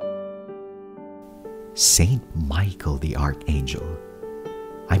 Saint Michael the Archangel,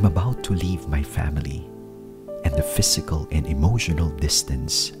 I'm about to leave my family, and the physical and emotional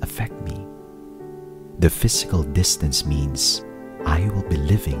distance affect me. The physical distance means I will be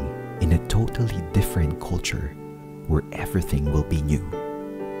living in a totally different culture where everything will be new.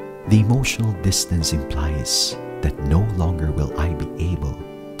 The emotional distance implies that no longer will I be able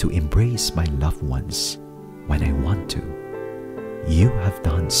to embrace my loved ones when I want to. You have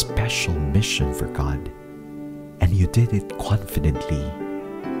done special mission for God, and you did it confidently,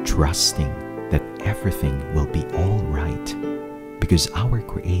 trusting that everything will be all right, because our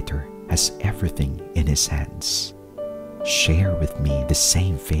Creator has everything in His hands. share with me the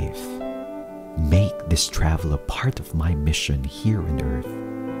same faith. Make this travel a part of my mission here on earth.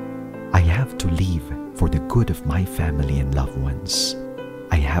 I have to leave for the good of my family and loved ones.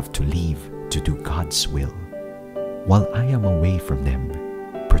 I have to leave to do God's will. While I am away from them,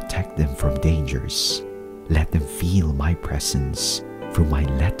 protect them from dangers. Let them feel my presence through my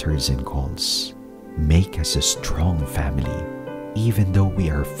letters and calls. Make us a strong family, even though we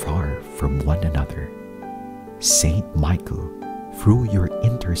are far from one another. Saint Michael, through your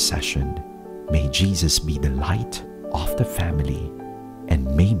intercession, may Jesus be the light of the family, and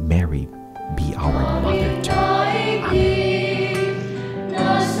may Mary be our mother too. Amen.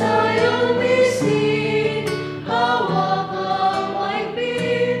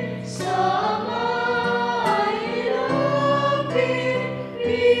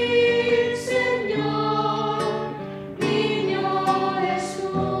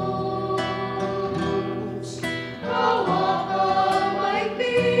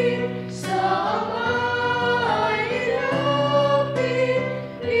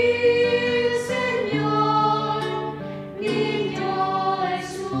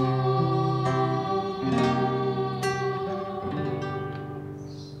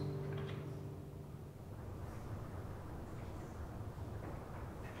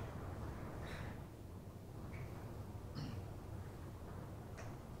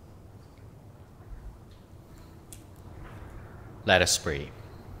 Let us pray.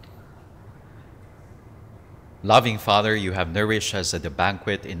 Loving Father, you have nourished us at the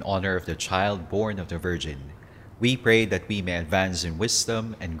banquet in honor of the child born of the Virgin. We pray that we may advance in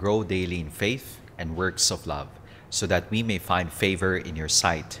wisdom and grow daily in faith and works of love, so that we may find favor in your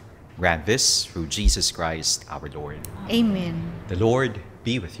sight. Grant this through Jesus Christ our Lord. Amen. The Lord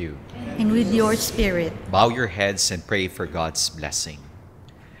be with you. And with your spirit. Bow your heads and pray for God's blessing.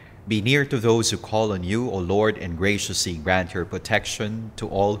 Be near to those who call on you, O Lord, and graciously grant your protection to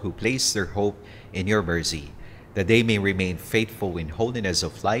all who place their hope in your mercy, that they may remain faithful in holiness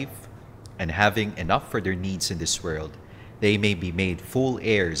of life, and having enough for their needs in this world, they may be made full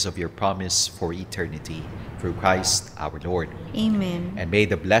heirs of your promise for eternity, through Christ our Lord. Amen. And may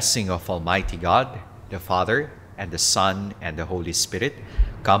the blessing of Almighty God, the Father, and the Son, and the Holy Spirit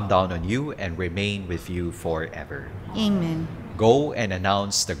come down on you and remain with you forever. Amen. Go and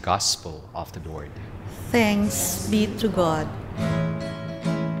announce the gospel of the Lord. Thanks be to God.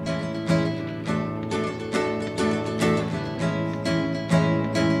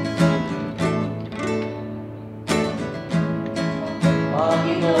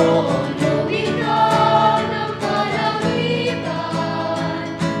 Panginoon, lumina ng kalangitan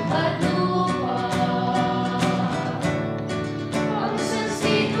at lupa. Ang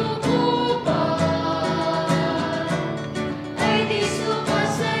sansinubukan ay di suka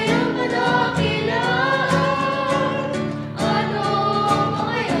sa iyong kadakilaan. Ano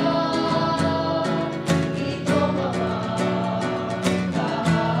mangyayari? Ito mapagkahalan.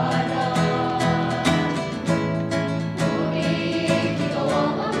 Ngunit ikaw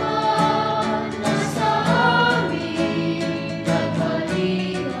ang Ama na sa amin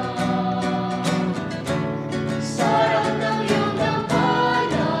nagpalinga. Sa harap ng iyong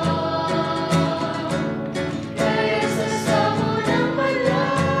dampalan, kaya sa samo ng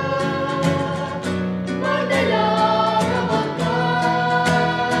banal, magdalawang ka.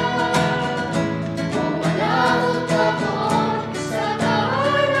 Kung malawot ka poon sa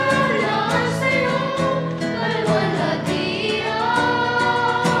kaaralan sa iyong kalwalhatian,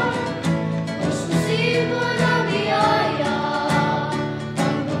 puspusin mo ng biyaya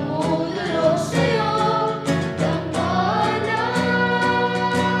ang dumudulog sa iyong dampanan.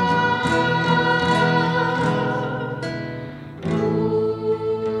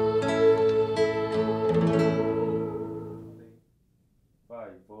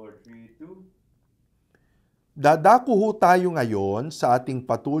 5, 4, 3, 2. Dadako ho tayo ngayon sa ating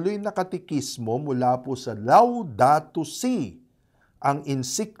patuloy na katikismo mula po sa Laudato Si, ang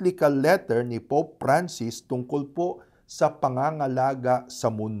encyclical letter ni Pope Francis tungkol po sa pangangalaga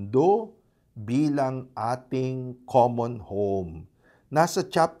sa mundo bilang ating common home. Nasa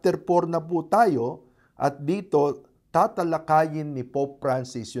chapter 4 na po tayo at dito tatalakayin ni Pope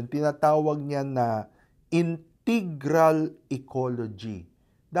Francis yung tinatawag niya na integral ecology.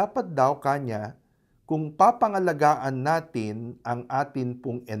 Dapat daw kanya, kung papangalagaan natin ang atin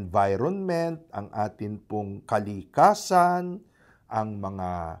pong environment, ang atin pong kalikasan, ang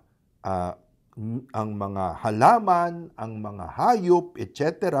mga halaman, ang mga hayop,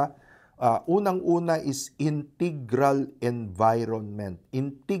 etc. Unang-una is integral environment,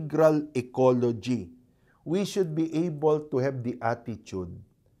 integral ecology. We should be able to have the attitude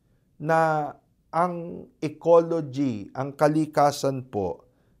na ang ecology, ang kalikasan po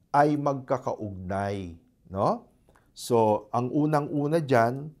ay magkakaugnay, no? So, ang unang-una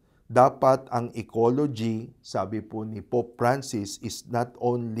diyan, dapat ang ecology, sabi po ni Pope Francis, is not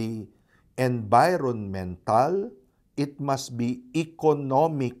only environmental, it must be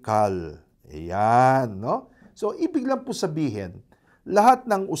economical. Ayan, no? So, ibig lang po sabihin, lahat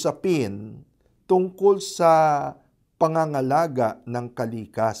ng usapin tungkol sa pangangalaga ng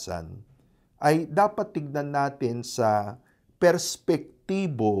kalikasan ay dapat tignan natin sa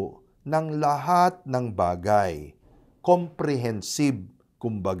perspektibo ng lahat ng bagay. Comprehensive,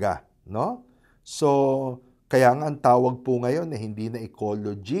 kumbaga, no? So, kaya nga ang tawag po ngayon hindi na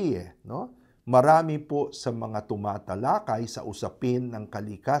ecology, no? Marami po sa mga tumatalakay sa usapin ng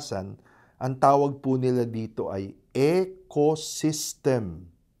kalikasan, ang tawag po nila dito ay ecosystem.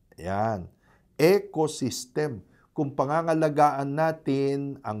 Ayan. Ecosystem. Kung pangangalagaan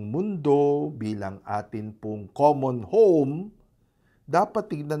natin ang mundo bilang atin pong common home,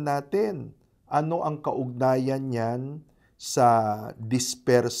 dapat tignan natin ano ang kaugnayan niyan sa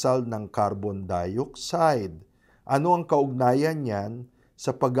dispersal ng carbon dioxide. Ano ang kaugnayan niyan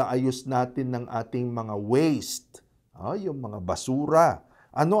sa pag-aayos natin ng ating mga waste, yung mga basura.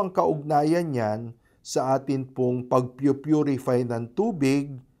 Ano ang kaugnayan niyan sa atin pong pag-purify ng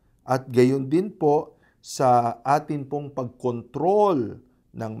tubig at gayon din po sa atin pong pag-control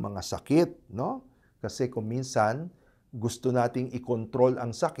ng mga sakit, no? Kasi kung minsan gusto nating i-control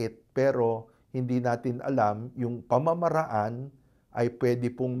ang sakit pero hindi natin alam yung pamamaraan ay pwede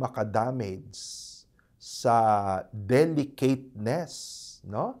pong makadamage sa delicateness,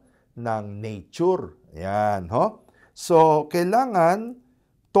 no, ng nature. Yan, ho? So, kailangan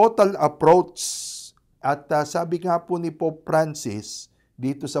total approach. At sabi nga po ni Pope Francis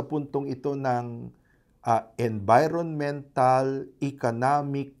dito sa puntong ito ng environmental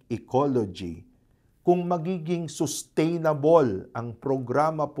economic ecology, kung magiging sustainable ang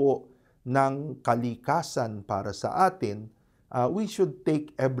programa po ng kalikasan para sa atin, we should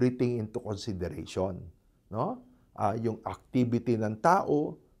take everything into consideration, no? Yung activity ng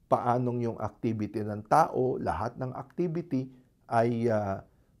tao, paanong yung activity ng tao, lahat ng activity ay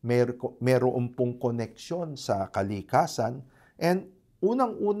meron pong connection sa kalikasan. And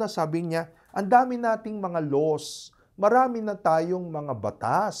unang-una sabi niya, ang dami nating mga laws, marami na tayong mga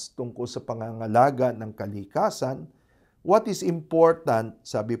batas tungkol sa pangangalaga ng kalikasan. What is important,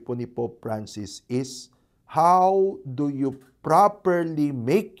 sabi po ni Pope Francis, is how do you properly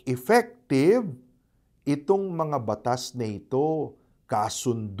make effective itong mga batas na ito,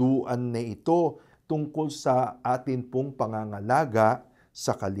 kasunduan na ito tungkol sa atin pong pangangalaga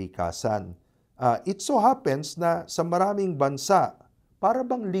sa kalikasan. It so happens na sa maraming bansa, para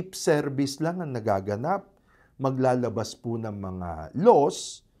bang lip service lang ang nagaganap. Maglalabas po ng mga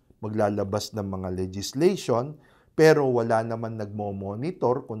laws, maglalabas ng mga legislation, pero wala naman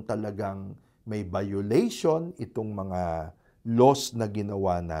nagmo-monitor kung talagang may violation itong mga laws na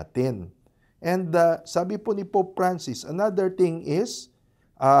ginawa natin. And sabi po ni Pope Francis, another thing is,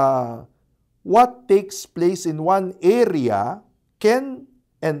 what takes place in one area can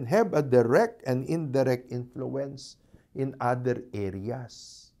and have a direct and indirect influence in other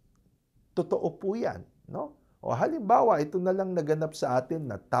areas. Totoo po yan, no? O halimbawa, ito na lang naganap sa atin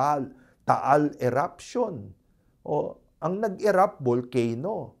na Taal eruption. O ang nag-erupt,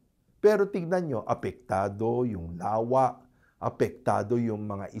 volcano. Pero tignan nyo, apektado yung lawa, apektado yung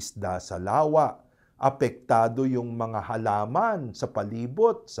mga isda sa lawa, apektado yung mga halaman sa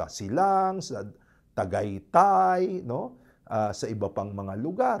palibot, sa Silang, sa Tagaytay, no? Sa iba pang mga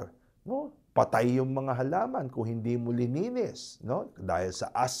lugar, no? Patay yung mga halaman kung hindi mo lininis, no? Dahil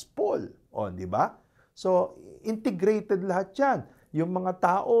sa aspol, di ba? So, integrated lahat yan. Yung mga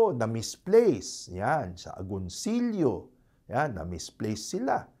tao na misplace, yan, sa Agoncillo, yan, na misplace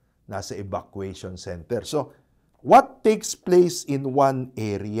sila, nasa evacuation center. So, what takes place in one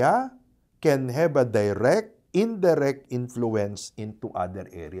area can have a direct, indirect influence into other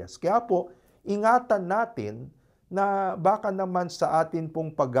areas. Kaya po, ingatan natin na baka naman sa atin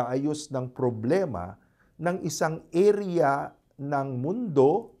pong pag-aayos ng problema ng isang area ng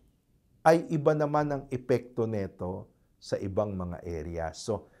mundo ay iba naman ang epekto nito sa ibang mga areas.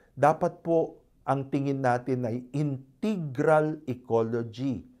 So, dapat po ang tingin natin ay integral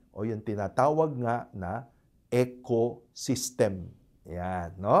ecology o yung tinatawag nga na ecosystem.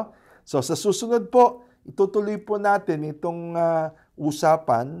 Yan, no? So, sa susunod po, itutuloy po natin itong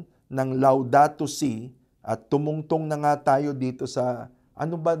usapan ng Laudato Si. At tumungtong na nga tayo dito sa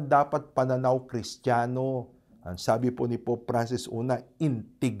ano ba dapat pananaw Kristiyano. Ang sabi po ni Pope Francis una,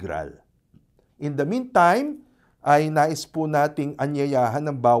 integral. In the meantime, ay nais po nating anyayahan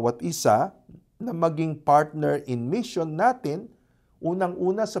ng bawat isa na maging partner in mission natin,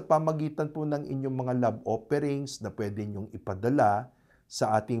 unang-una sa pamagitan po ng inyong mga love offerings na pwede nyong ipadala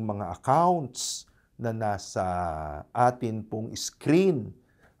sa ating mga accounts na nasa atin pong screen.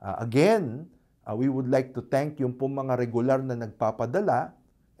 Again, we would like to thank yung pong mga regular na nagpapadala,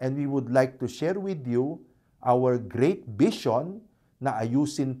 and we would like to share with you our great vision na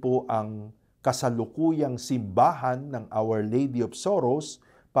ayusin po ang kasalukuyang simbahan ng Our Lady of Sorrows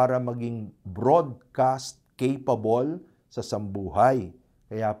para maging broadcast capable sa Sambuhay.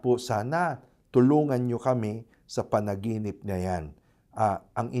 Kaya po sana tulungan nyo kami sa panaginip na yan.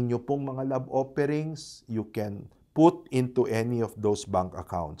 Ang inyo pong mga love offerings, you can put into any of those bank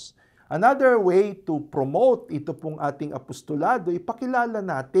accounts. Another way to promote ito pong ating apostolado, ipakilala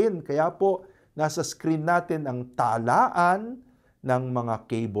natin. Kaya po, nasa screen natin ang talaan ng mga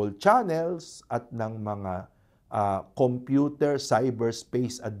cable channels at ng mga computer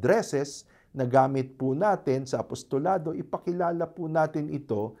cyberspace addresses na gamit po natin sa apostolado. Ipakilala po natin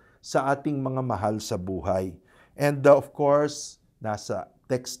ito sa ating mga mahal sa buhay. And of course, nasa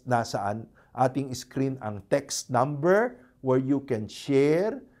ating screen ang text number where you can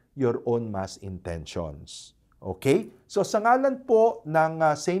share your own mass intentions. Okay? So sa ngalan po ng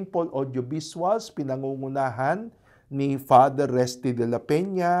St. Paul Audiovisuals, pinangungunahan ni Father Resti de la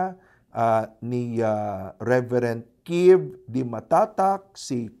Peña, ni Reverend Kiv Di Matatak,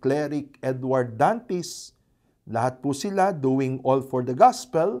 si Cleric Edward Dantis, lahat po sila doing all for the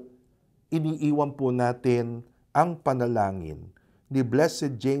gospel, iniiwan po natin ang panalangin ni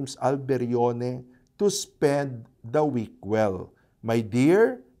Blessed James Alberione to spend the week well. My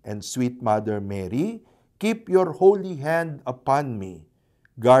dear and sweet Mother Mary, keep your holy hand upon me.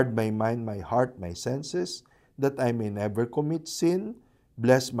 Guard my mind, my heart, my senses, that I may never commit sin.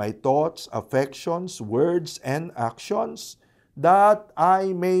 Bless my thoughts, affections, words, and actions, that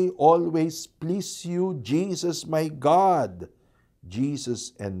I may always please you, Jesus my God.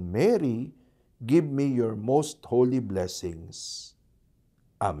 Jesus and Mary, give me your most holy blessings.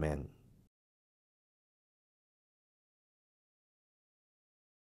 Amen.